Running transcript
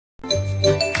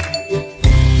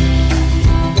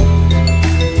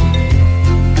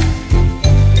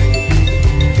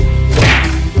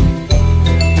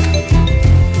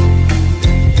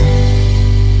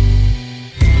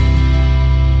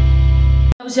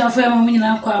Abusiafo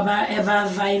mamuna kwaba eba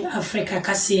vibe Africa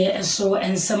kase eso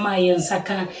ensema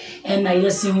yensaka na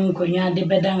yesi hunkonya de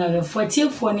bedanga we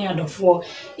 44 ne adofo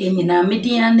enyina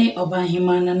mediane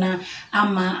obahimana na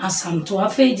ama asanto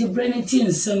afeji brenity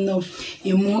nsem no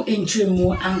emu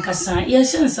entremu ankasa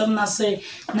yesi nsem na se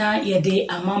na yede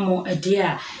amamo ede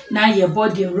a na ye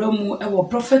body romu ewo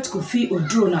prophet Kofi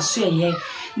Oduro na so ye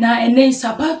na ene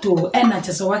sabato na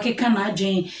chese wakeka na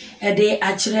adwen ede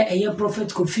akire eye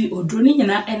prophet Kofi Oduro ni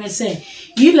nyina ene se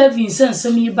yi living sense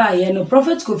mi ba ye no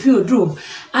prophet Kofi Oduro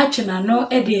atwena no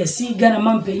ede asi Ghana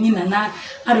mampanyi na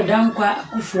adodankwa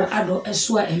akufo ado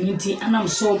eso a eminti anam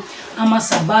so ama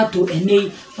sabato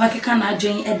ene wakeka na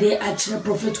adwen ede akire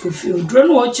prophet Kofi Oduro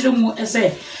no wo kire mu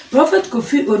ese prophet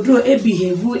Kofi Oduro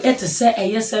behave etese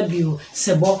eye sabio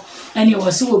sebo ene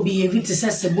wo se wo behave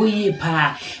tese sebo yi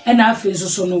pa ena afi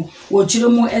so no wo kire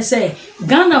mu ese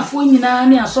Ghana fo nyina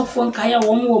ne asofo nkaya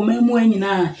wo mamu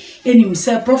anyina enim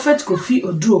se prophet Kofi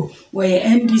Oduro we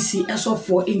NDC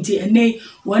asofo enti ene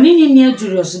woni nyine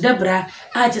Julius Debra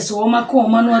a chese wo maka wo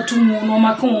manu atumu no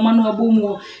maka wo manu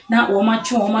abomu na wo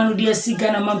mache wo manu de asi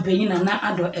Ghana mampanyi na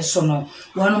ado eso no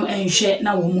wonom enhwe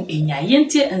na wo mu enya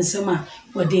yente ensema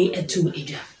wode etu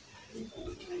edwa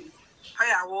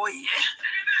aya wo ye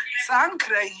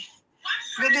sankrai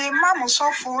Mede mamu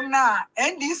sofo na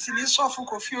NDC ni sofo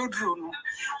Kofi Oduro no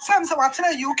sam se watena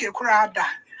UK kurada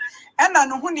ena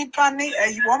no hu nipa ne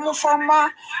wo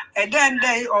former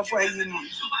day of one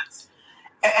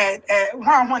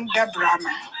Debra no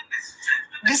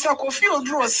this Kofi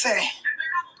Oduro say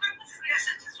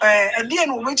ede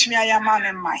no wetumi ayama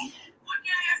ne mai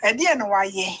ede no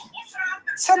waye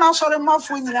se na sore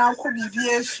mafo nyina akọ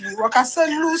bibia afiri wakasa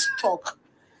loose talk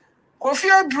Kofi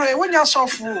Oduro wonya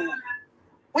sofo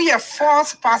we are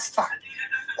false pastor.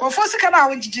 Kofi sika na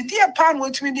wojiji dia pan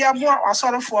wetumi dia bo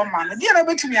asorofo ma no dia na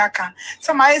betumi aka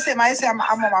se my say am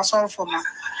asorofo ma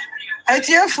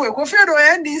atiefo Kofi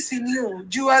Oduro NDC ni o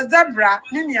Julius Debra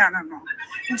ni niana no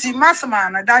nti masama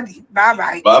na daddy bye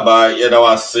bye ye na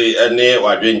wase ene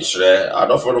wadwenkyere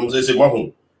adofo no mse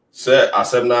mohu se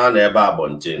asem na eba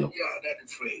abonte no yeah that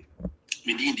is free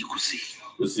me di kusi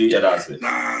ye da se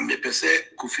na me pese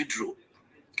Kofi Oduro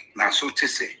na so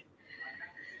tese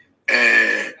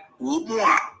wo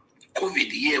a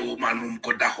COVID ye wo manum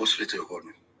koda hospital ho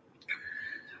no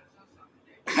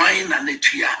why na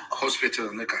netua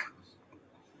hospital neka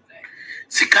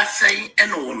sika sai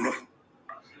eno no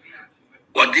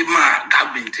odi ma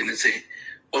government ne say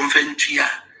onfentua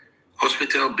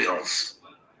hospital bills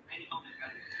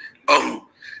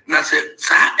na se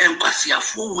sa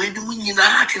enkwasiafo we ni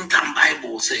nyina atintam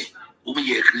Bible say wo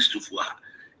ye Christopher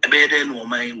ebe de no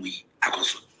man wi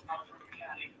akoso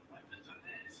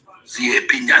si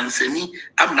epinyanseni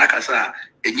amna kasa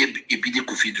enye ibidi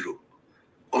Kofi Oduro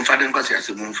onfade nkwasi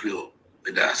asemu mfiri o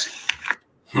bedase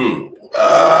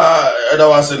eda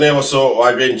wase ne woso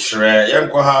wadwenkyere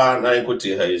yenkwa ha na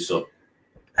yenkoti ha iso.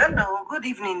 Hello, good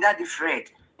evening, Daddy Fred.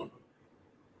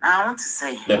 I want to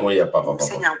say, papa.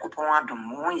 Say Yankupon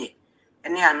Adom,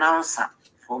 any announcer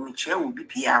for me chair will be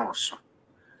PR also.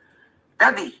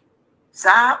 Daddy,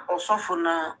 Sa also for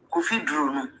na Kofi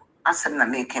Oduro, as na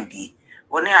make be.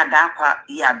 One adakwa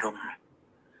yadom.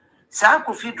 Sa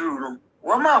Kofi Oduro,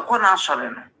 wama akona asore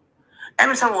no.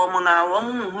 Em se wo mu na wo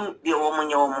mu hu de wo mu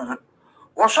nye wo mu hu.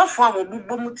 Wo sofo a wo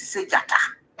bubbo mu ti se jata.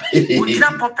 Wo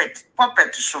dina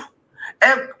puppet so.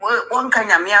 Won ka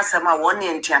nyame asema won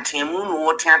ye ntiatemu no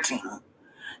wo tiatemu.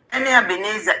 Ene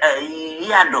Abeneza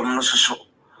yadom no soso.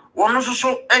 Wo no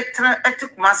soso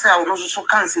etikuma se a wo no soso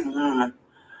kanse mu no.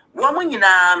 Wo mu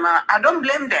nyina na I don't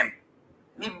blame them.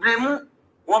 Ni blame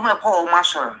woman call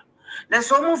Marshall. Then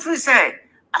so free say,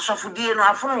 as of dear no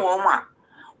after woman.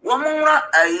 Woman,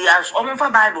 yes, woman for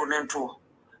Bible and two.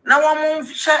 Now, woman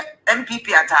share MPP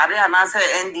attire and answer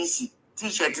NDC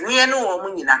t-shirt near no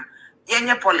woman in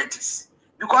your politics.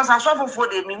 Because I suffer for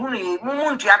the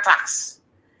moon to your tax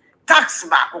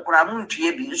back or moon to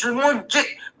ye be. So, moon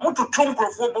to trunk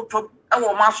for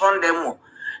our mass on them.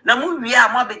 Now, we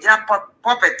are more big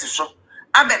puppet so.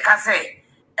 I bet I say,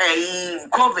 a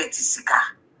COVID sika.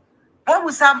 What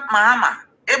was that, Mahama?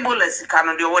 Ebola sika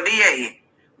no de wode ye.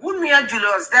 Wunua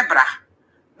Julius Debra.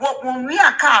 What when we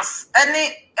are cast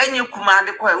any command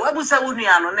koi. What was that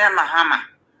wunua no na Mahama?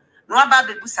 No aba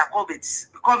be busa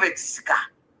COVID sika.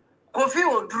 Kofi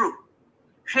Oduro.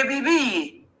 She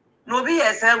bibi. No be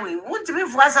as we would be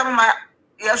for some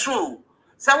yaso.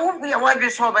 So won't be a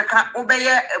wife so beka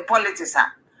obey politics.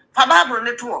 Fababro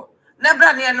neto.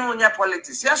 Never near no nya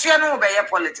politics. Yes, you know obey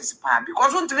politics pa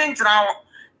because won't be now.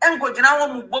 Enko jina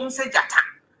wo mu bom se jata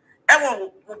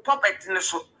ewo wo puppet ne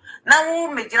so na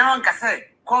wo me jina won ka say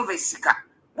COVID sika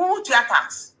wo tu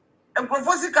tax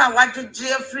Profosika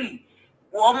waje free.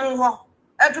 Womu ho.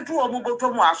 Etutu womu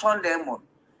boto mu asonde mo.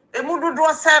 Emu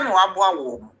dodo sen no aboa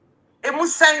wo. Emu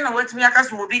sen na wetumi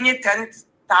akaso mo bi nye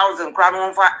 10,000 kra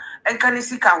no mfa enka ne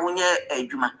sika ho nye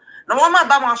adwuma. Na wo ma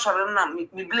ba mo asore na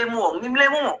mi blame wo. Mi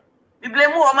blame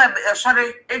wo ma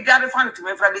sorry edware fan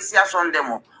timi fra besi asonde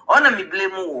mo. Ona mi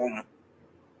blame wo mo.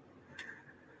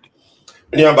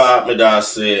 About me that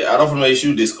say I don't know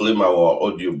issue disclaimer or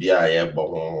audio BIA but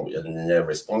you're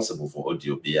responsible for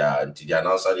audio BIA and to the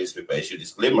announcer newspaper issue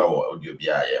disclaimer or audio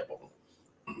BIA but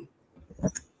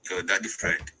your daddy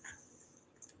friend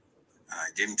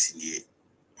James Tigēr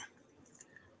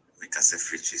we can say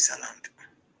free Switzerland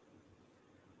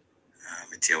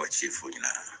me tia wa chief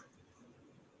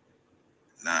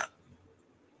na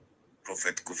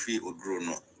Prophet Kofi Oduro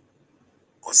no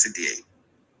osidie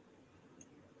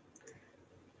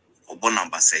obo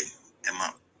number say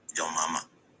Emma John Mama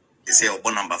they say obo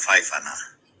number 5 ana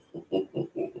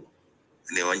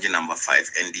they want number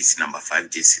 5 NDC number 5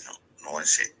 JC no one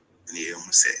say ni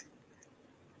who say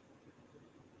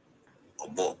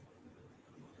obo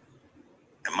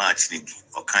Emma actually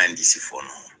or kind NDC for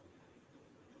no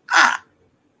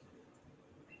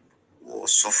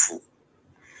was so full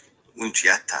won't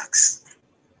you tax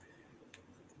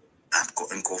I've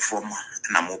got and go for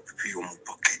and I'm up your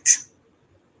pocket.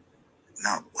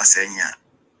 Now, what's enya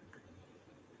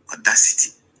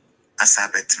audacity as I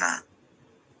bet now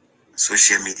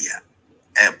social media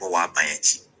ebo wa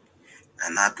banyachi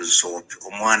and now do so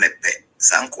one pe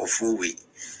sanko full way.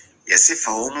 Yes, if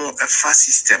I almost a fast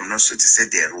system, no so to say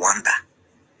the Rwanda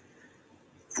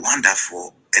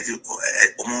for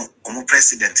omo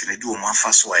president in do one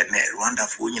fast way Rwanda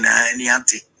for any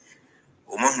anti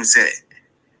who say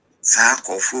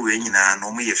sanko full way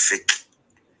no me fake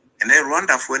and then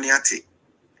Rwanda for any anti.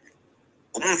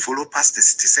 Follow past the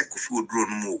city Kofi Oduro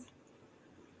no mo.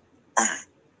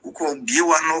 Uko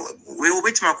biwa no we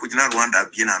obetima kujina Rwanda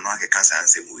bi na no akeka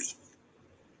sanse mo yi.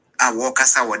 A wo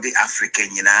kasa wo de Africa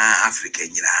nyina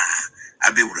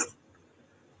abewura.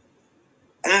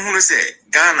 Onhunu se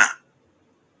Ghana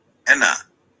ena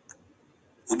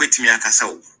obetimi akasa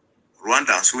wo.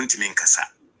 Rwanda so ntimi nkasa.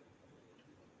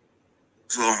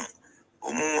 So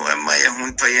ma ye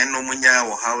hunto ye no munya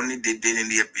wo hawo ni dede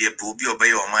ni ye obi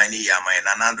obaye o man ni ya man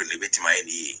na nando ne betima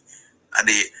ni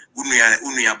ade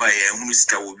unu ba ye hunu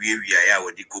sika wo wiawia ya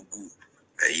wo di kogu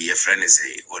ye friend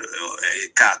say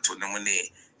car to no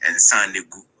ni ensan ne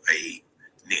gu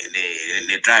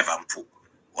ne driver mpo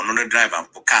ono ne driver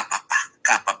mpo car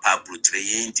papa brutre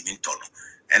ye ntimi ntono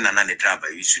ena na ne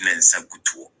driver yisu ne ensan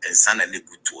gutuo ensan na ne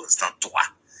gutuo ensan toa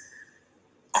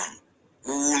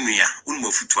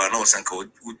Unmofutua na osanka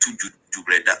utu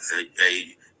jubreda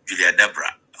Julia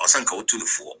Debra osanka utu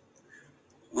nufo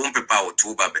won pepa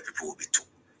otu ba be people obitu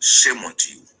shame on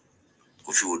you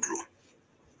Kofi Oduro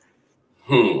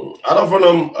I don't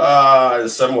know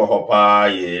some hopa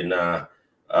ye na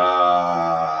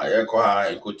yako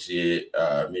ikuti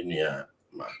minua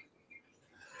ma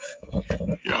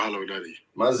yeah, hello daddy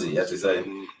Mazi yati say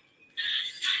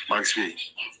Max me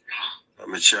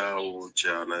I'm a child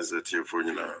for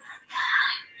you know.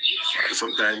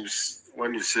 Sometimes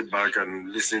when you sit back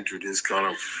and listen to this kind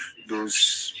of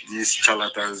these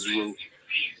charlatans who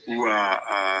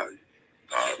are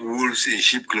wolves in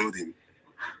sheep clothing,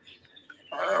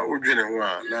 now you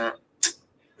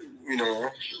know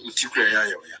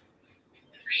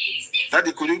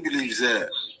that could you believe that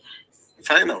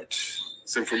find out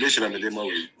some information on the demo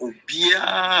will be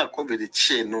cover the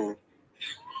chain no.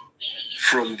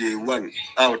 From day one,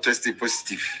 I was tested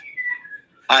positive.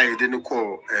 I didn't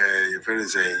call your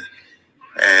friends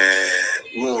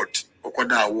ward or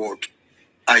quad ward.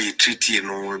 I treat you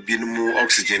know, been more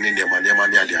oxygen in your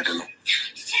money. I don't know.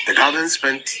 The government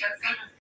spent